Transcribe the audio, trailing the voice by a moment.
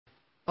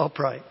I'll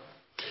pray.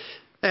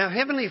 Our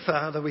Heavenly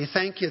Father, we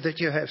thank you that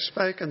you have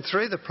spoken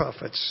through the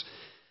prophets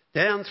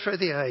down through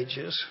the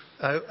ages,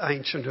 O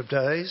Ancient of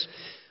Days.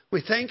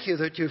 We thank you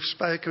that you've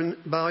spoken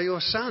by your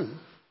Son.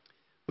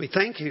 We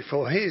thank you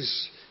for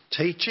his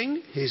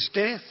teaching, his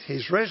death,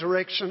 his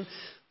resurrection,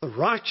 the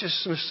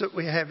righteousness that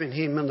we have in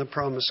him and the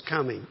promise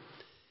coming.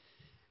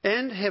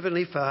 And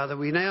Heavenly Father,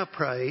 we now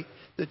pray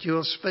that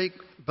you'll speak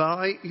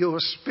by your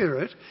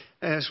Spirit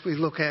as we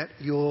look at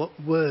your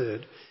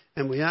word.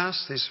 And we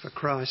ask this for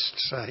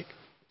Christ's sake.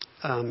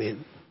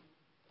 Amen.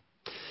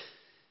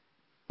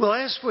 Well,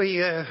 as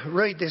we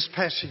read this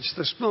passage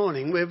this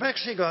morning, we've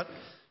actually got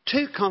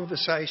two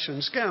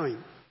conversations going.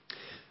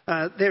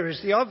 There is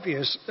the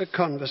obvious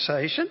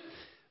conversation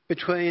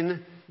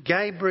between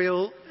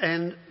Gabriel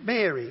and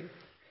Mary.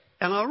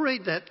 And I'll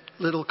read that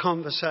little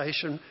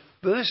conversation,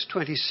 verse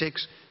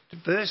 26 to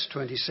verse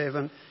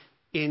 27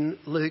 in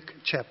Luke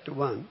chapter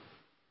 1.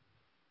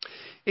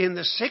 In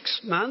the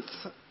 6th month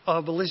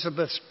of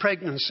Elizabeth's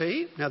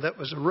pregnancy, now that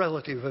was a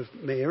relative of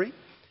Mary,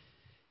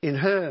 in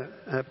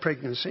her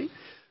pregnancy,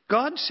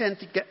 God sent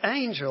the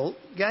angel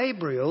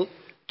Gabriel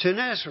to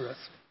Nazareth.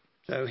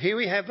 So here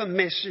we have a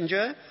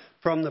messenger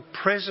from the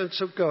presence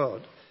of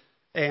God,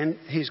 and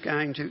he's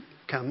going to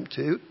come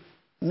to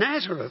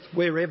Nazareth,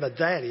 wherever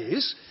that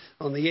is,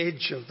 on the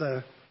edge of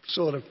the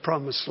sort of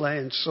promised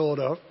land, sort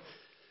of,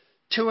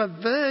 to a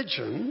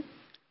virgin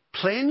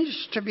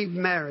pledged to be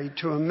married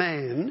to a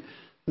man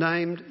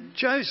named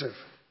Joseph,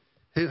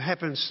 who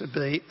happens to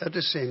be a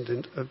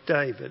descendant of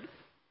David.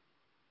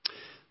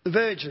 The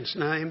virgin's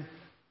name,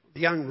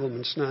 the young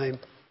woman's name,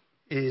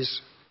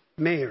 is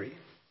Mary.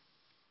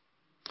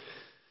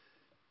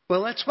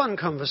 Well, that's one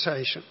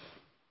conversation.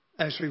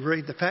 As we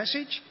read the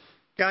passage,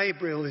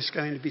 Gabriel is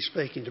going to be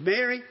speaking to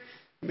Mary.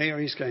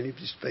 Mary's going to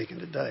be speaking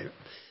to David.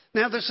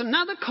 Now, there's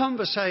another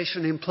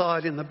conversation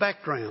implied in the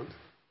background.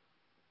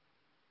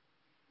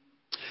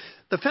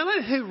 The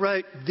fellow who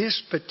wrote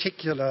this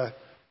particular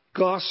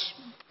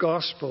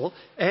Gospel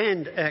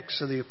and Acts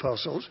of the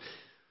Apostles,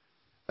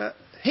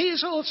 he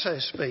is also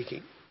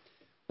speaking.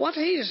 What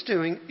he is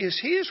doing is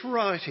he is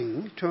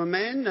writing to a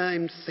man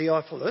named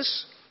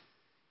Theophilus.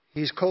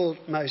 He's called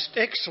Most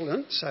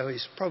Excellent, so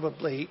he's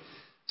probably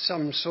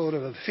some sort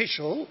of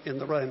official in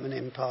the Roman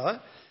Empire,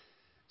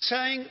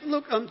 saying,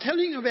 look, I'm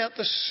telling you about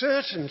the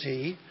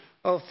certainty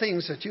of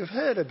things that you've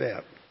heard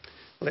about.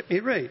 Let me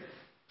read.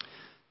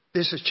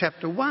 This is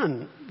chapter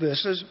 1,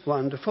 verses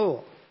 1 to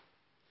 4.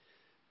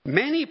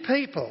 Many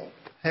people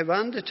have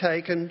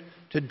undertaken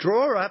to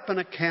draw up an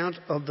account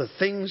of the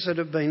things that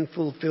have been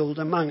fulfilled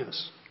among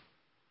us,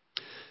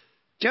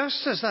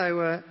 just as they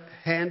were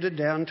handed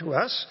down to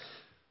us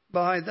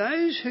by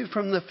those who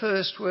from the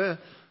first were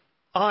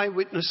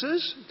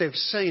eyewitnesses, they've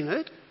seen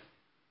it,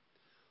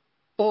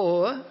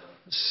 or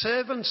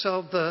servants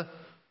of the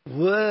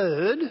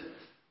word,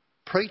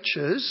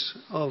 preachers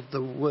of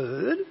the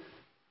word.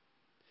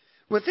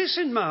 With this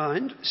in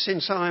mind,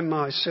 since I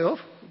myself,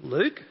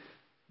 Luke,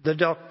 the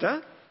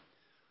doctor,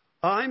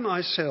 I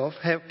myself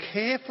have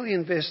carefully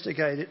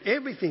investigated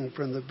everything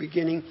from the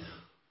beginning,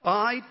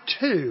 I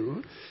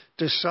too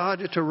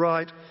decided to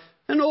write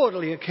an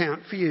orderly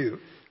account for you,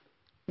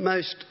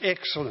 Most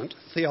Excellent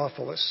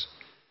Theophilus.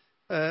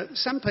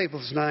 Some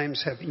people's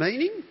names have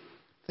meaning.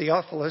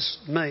 Theophilus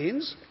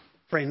means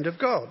friend of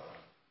God.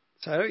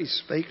 So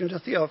he's speaking to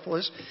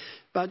Theophilus.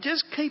 But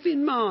just keep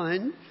in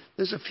mind,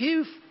 there's a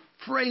few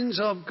friends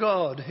of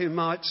God who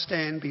might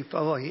stand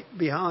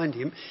behind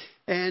him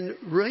and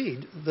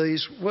read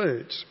these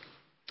words,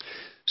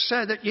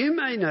 so that you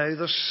may know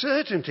the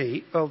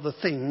certainty of the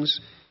things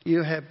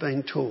you have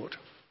been taught.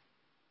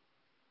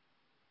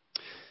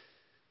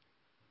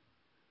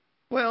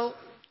 Well,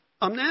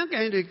 I'm now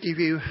going to give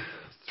you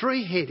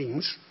 3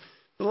 headings.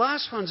 The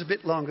last one's a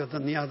bit longer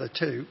than the other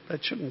 2.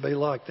 That shouldn't be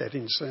like that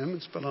in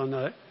sermons, but I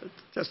know it's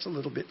just a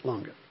little bit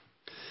longer.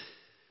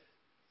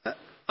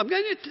 I'm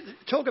going to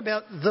talk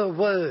about the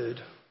word.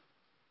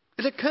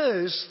 It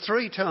occurs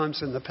 3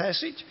 times in the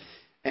passage,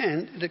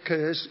 and it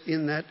occurs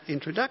in that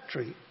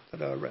introductory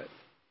that I read,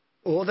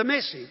 or the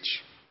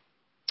message,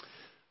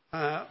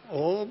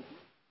 or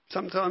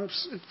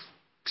sometimes it's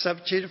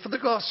substituted for the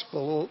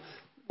gospel, or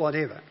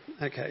whatever.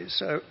 Okay,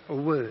 so a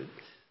word.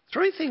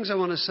 3 things I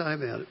want to say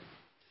about it.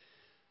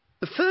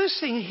 The first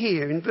thing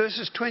here in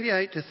verses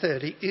 28 to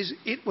 30 is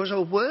it was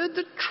a word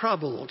that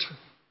troubled.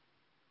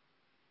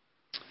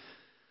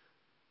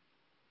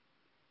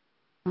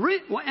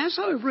 As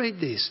I read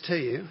this to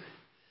you,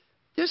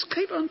 just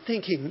keep on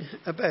thinking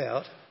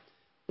about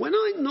when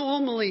I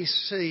normally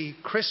see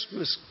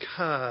Christmas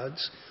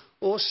cards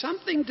or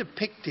something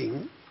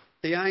depicting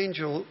the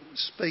angel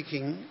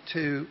speaking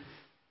to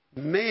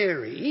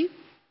Mary,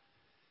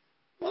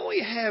 what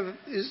we have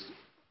is,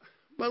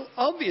 well,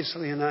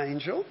 obviously an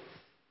angel,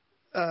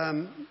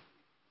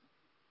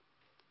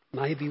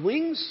 maybe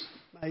wings,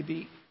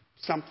 maybe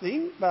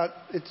something, but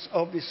it's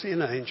obviously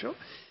an angel.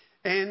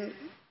 And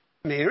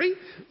Mary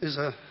is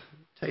a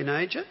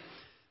teenager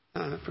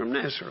from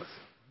Nazareth.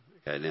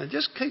 Okay, now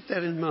just keep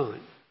that in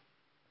mind.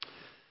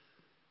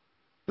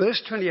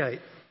 Verse 28.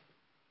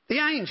 The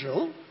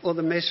angel, or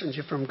the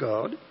messenger from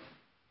God,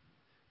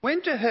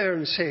 went to her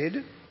and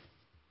said,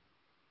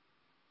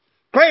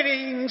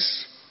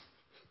 "Greetings,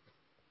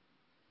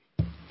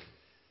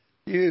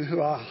 you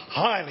who are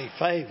highly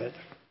favoured.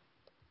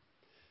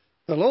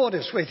 The Lord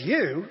is with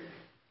you."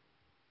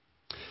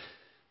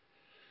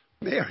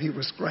 Mary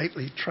was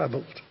greatly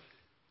troubled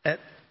at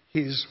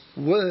his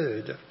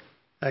word.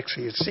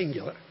 Actually, it's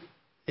singular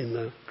in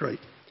the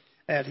Greek.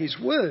 At his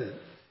word.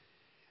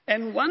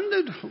 And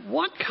wondered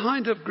what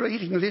kind of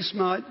greeting this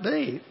might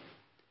be.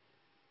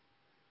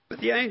 But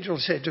the angel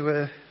said to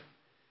her,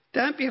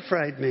 "Don't be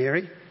afraid,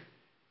 Mary.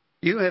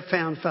 You have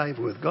found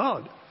favour with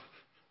God."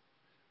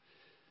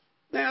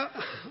 Now,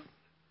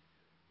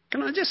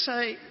 can I just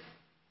say,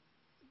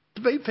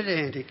 to be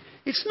pedantic,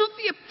 it's not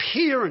the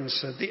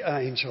appearance of the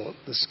angel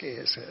that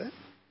scares her.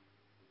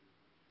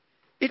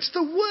 It's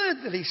the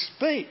word that he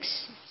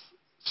speaks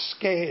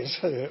scares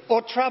her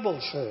or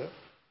troubles her.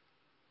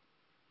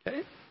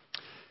 Okay?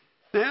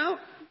 Now,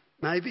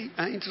 maybe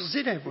angels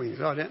did have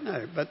wings, I don't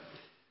know. But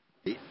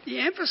the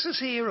emphasis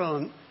here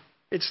on,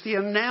 it's the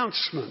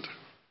announcement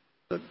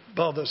that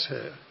bothers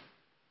her,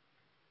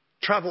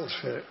 troubles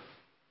her,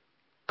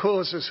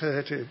 causes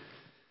her to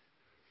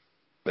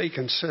be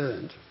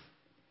concerned.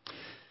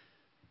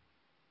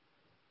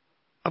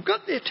 I've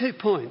got there 2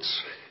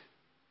 points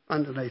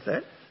underneath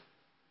that.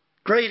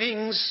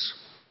 Greetings,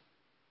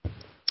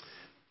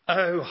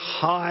 O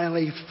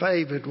highly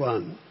favoured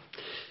one.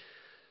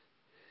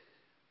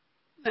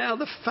 Now,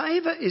 the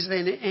favour is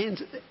then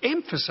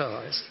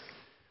emphasised.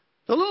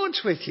 The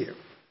Lord's with you.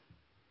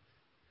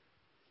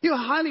 You're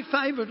highly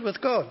favoured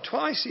with God.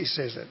 Twice he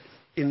says it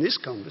in this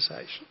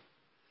conversation.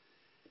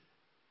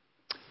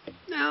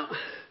 Now,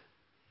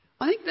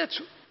 I think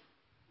that's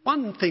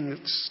one thing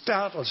that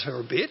startles her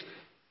a bit.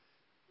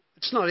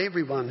 It's not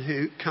everyone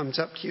who comes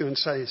up to you and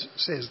says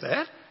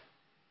that.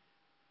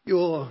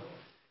 You're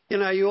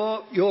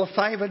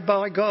favoured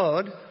by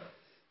God.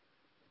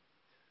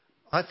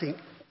 I think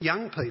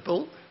young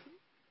people,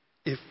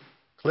 if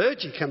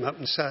clergy come up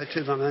and say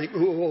to them, they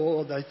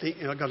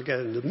think I've got to go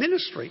into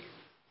ministry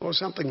or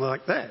something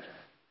like that.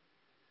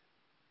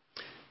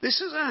 This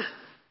is a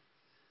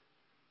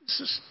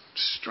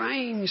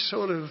strange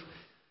sort of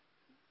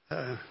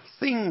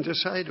thing to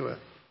say to her.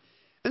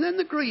 And then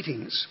the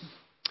greetings.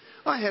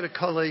 I had a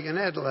colleague in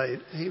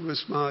Adelaide, he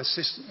was my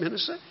assistant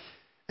minister,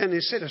 and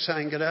instead of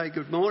saying good day,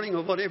 good morning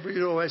or whatever,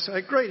 he'd always say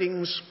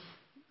greetings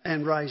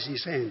and raise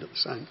his hand at the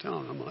same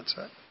time, I might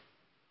say.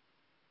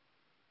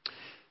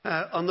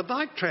 On the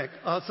bike track,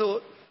 I try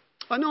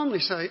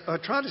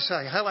to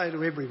say hello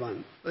to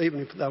everyone,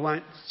 even if they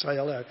won't say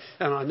hello.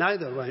 And I know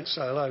they won't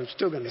say hello, I'm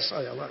still going to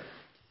say hello.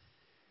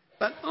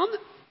 But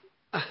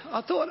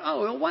I thought,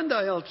 one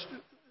day,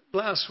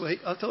 last week,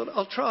 I thought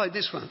I'll try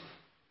this one.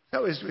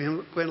 So as we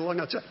went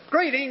along, I'd say,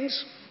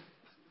 greetings.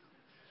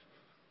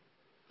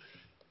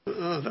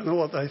 I don't know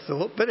what they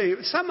thought, but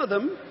anyway, some of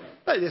them,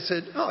 they just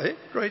said, oh yeah,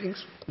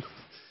 greetings.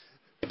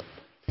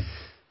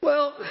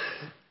 Well,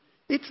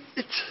 the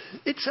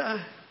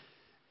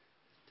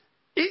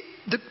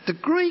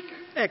Greek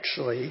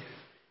actually,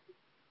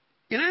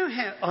 you know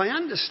how, I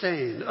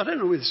understand, I don't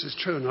know whether this is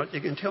true or not, you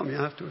can tell me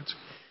afterwards.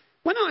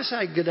 When I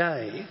say good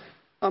day,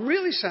 I'm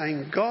really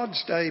saying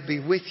God's day be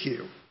with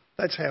you.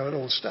 That's how it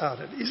all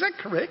started. Is that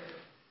correct?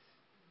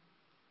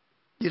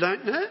 You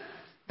don't know?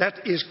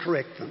 That is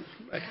correct then.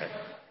 Okay.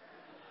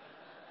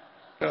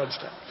 God's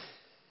day.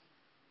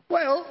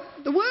 Well,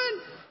 the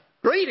word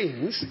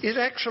greetings is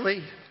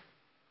actually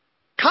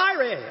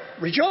Kyrie,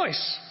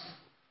 rejoice.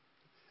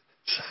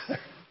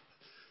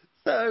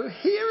 So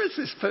here is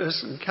this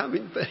person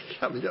coming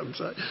up and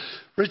saying,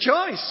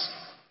 rejoice,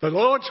 the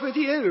Lord's with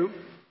you.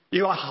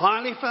 You are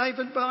highly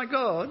favoured by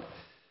God.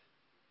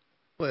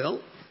 Well,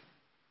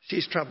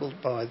 she's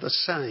troubled by the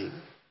saying.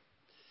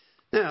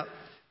 Now,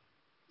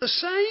 the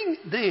saying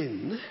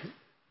then,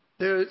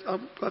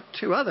 I've got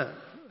 2 other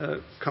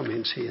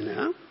comments here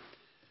now.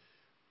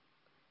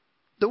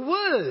 The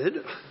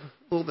word,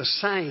 or the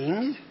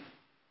saying,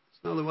 it's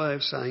another way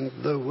of saying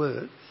the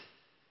word,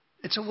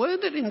 it's a word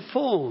that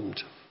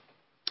informed.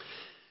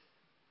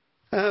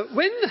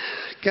 When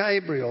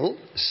Gabriel,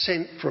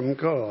 sent from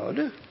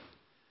God,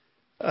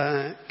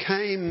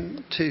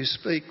 came to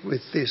speak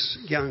with this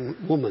young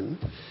woman,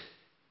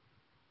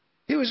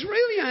 he was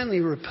really only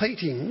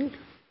repeating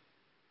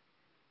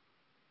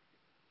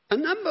a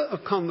number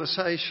of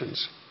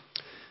conversations.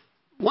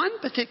 One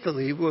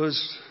particularly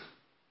was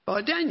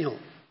by Daniel,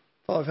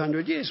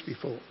 500 years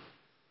before.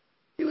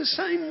 He was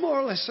saying more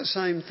or less the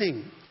same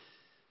thing.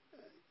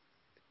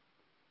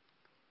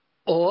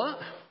 Or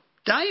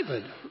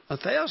David,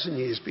 1,000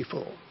 years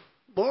before,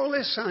 more or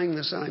less saying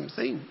the same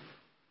thing.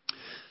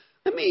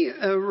 Let me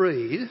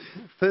read,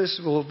 first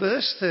of all,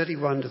 verse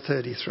 31 to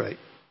 33.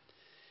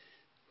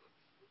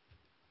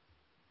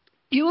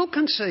 You will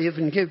conceive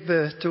and give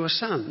birth to a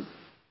son,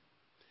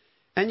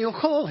 and you'll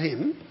call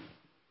him,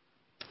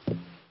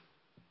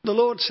 the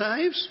Lord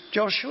saves,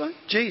 Joshua,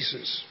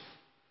 Jesus.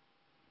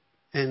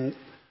 And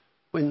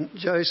when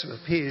Joseph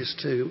appears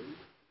to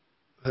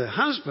her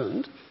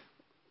husband,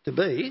 to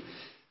be.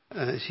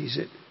 He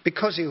said,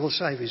 because he will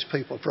save his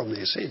people from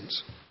their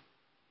sins.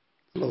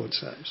 The Lord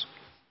says.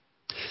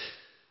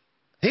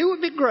 He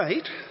would be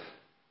great.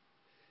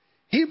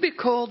 He would be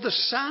called the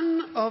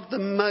Son of the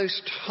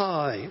Most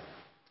High.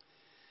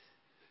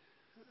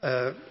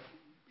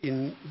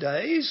 In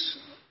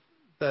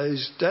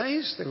those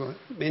days, there were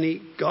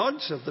many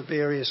gods of the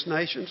various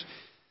nations.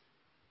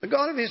 The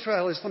God of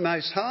Israel is the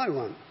Most High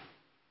one.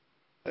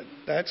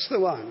 That's the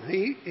one.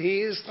 He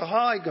is the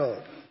High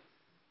God.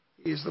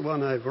 He is the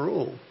one over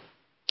all.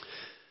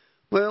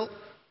 Well,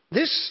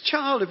 this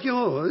child of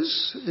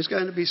yours is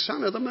going to be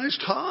Son of the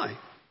Most High.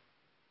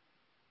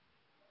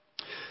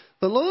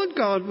 The Lord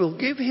God will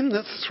give him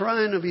the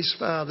throne of his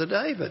father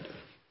David.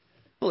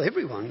 Well,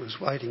 everyone was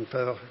waiting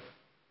for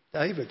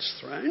David's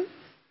throne.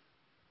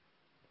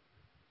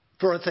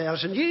 For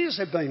 1,000 years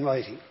they've been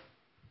waiting.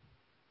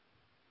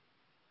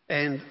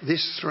 And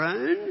this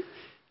throne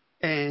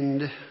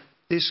and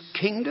this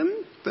kingdom,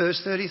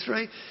 verse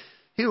 33,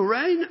 he'll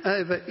reign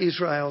over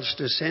Israel's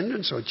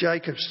descendants or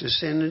Jacob's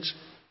descendants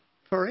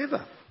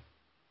forever.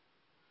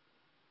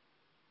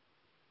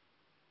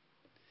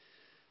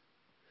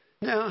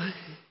 Now,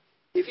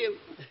 if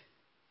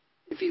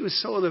you were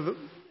sort of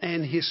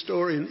an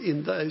historian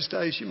in those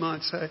days, you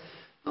might say,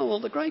 oh, well,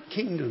 the great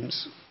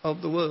kingdoms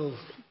of the world,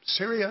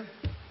 Syria,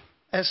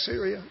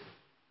 Assyria,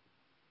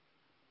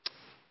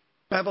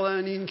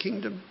 Babylonian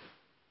kingdom,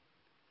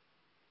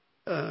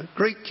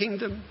 Greek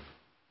kingdom,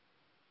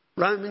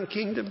 Roman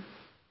kingdom.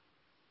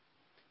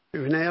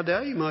 In our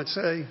day, you might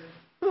say,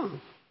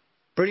 oh,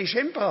 British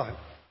Empire,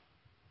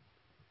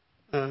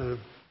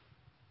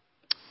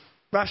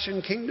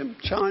 Russian kingdom,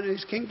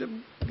 Chinese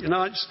kingdom,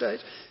 United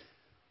States.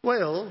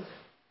 Well,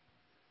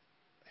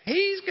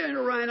 he's going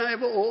to reign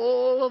over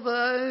all of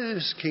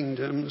those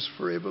kingdoms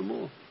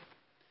forevermore.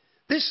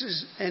 This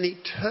is an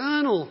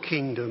eternal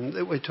kingdom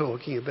that we're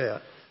talking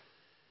about.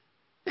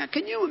 Now,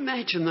 can you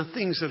imagine the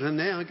things that are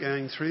now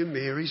going through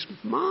Mary's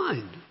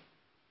mind?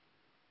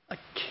 A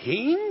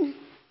king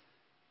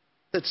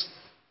that's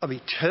of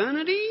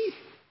eternity?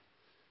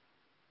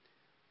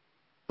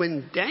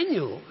 When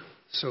Daniel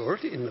saw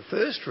it in the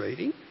first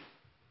reading,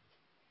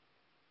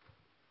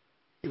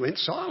 he went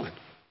silent.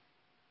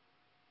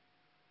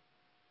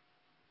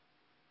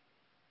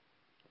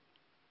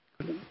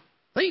 Couldn't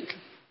think.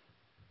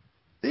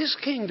 This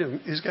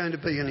kingdom is going to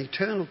be an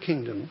eternal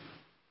kingdom.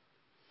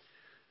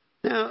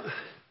 Now,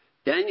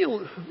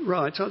 Daniel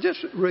writes, I'll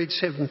just read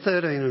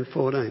 7:13 and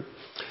 14.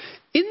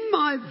 In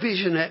my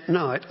vision at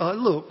night I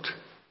looked,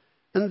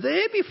 and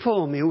there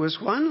before me was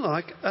one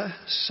like a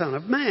son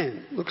of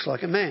man, looks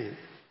like a man.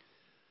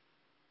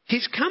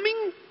 He's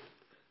coming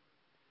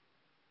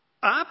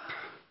up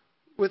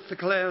with the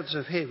clouds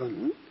of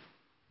heaven,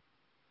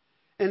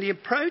 and he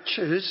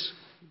approaches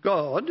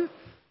God,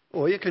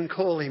 or you can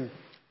call him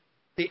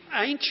the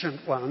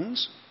Ancient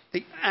Ones,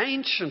 the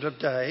Ancient of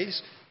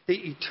Days, the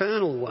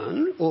Eternal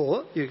One,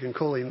 or you can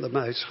call him the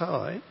Most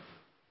High,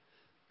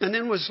 and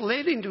then was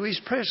led into his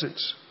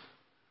presence.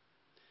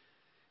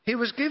 He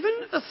was given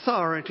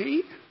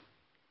authority,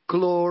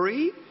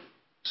 glory,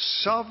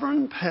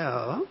 sovereign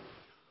power.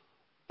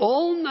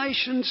 All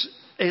nations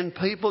and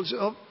peoples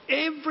of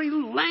every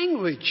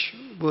language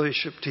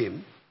worshipped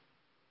him.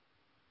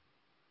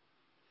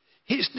 His